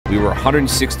We were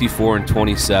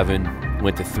 164-27,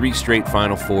 went to 3 straight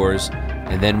Final Fours,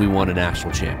 and then we won a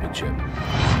national championship.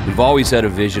 We've always had a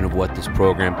vision of what this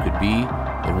program could be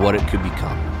and what it could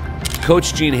become.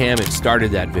 Coach Gene Hammett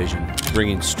started that vision,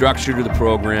 bringing structure to the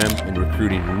program and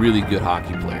recruiting really good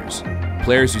hockey players.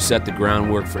 Players who set the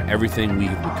groundwork for everything we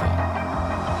have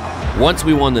become. Once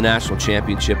we won the national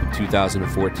championship in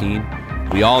 2014,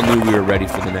 we all knew we were ready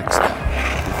for the next step.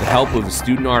 With the help of a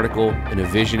student article and a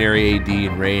visionary AD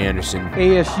in Ray Anderson,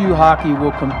 ASU hockey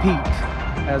will compete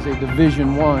as a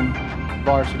Division I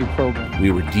varsity program.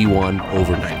 We were D1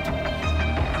 overnight.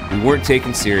 We weren't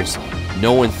taken seriously.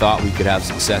 No one thought we could have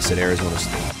success at Arizona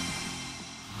State.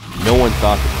 No one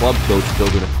thought the club coach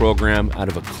building a program out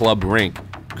of a club rink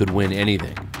could win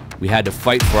anything. We had to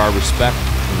fight for our respect,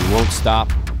 and we won't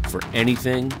stop for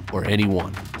anything or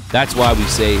anyone. That's why we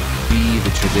say, be the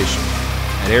tradition.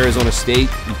 At Arizona State,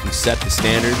 you can set the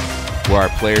standard where our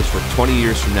players for 20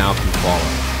 years from now can follow.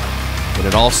 And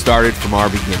it all started from our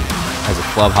beginning as a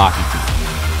club hockey team.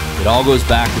 It all goes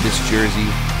back to this jersey,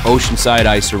 Oceanside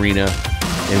Ice Arena,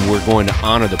 and we're going to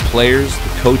honor the players, the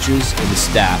coaches, and the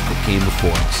staff that came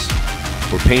before us.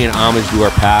 We're paying homage to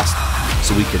our past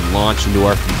so we can launch into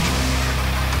our future.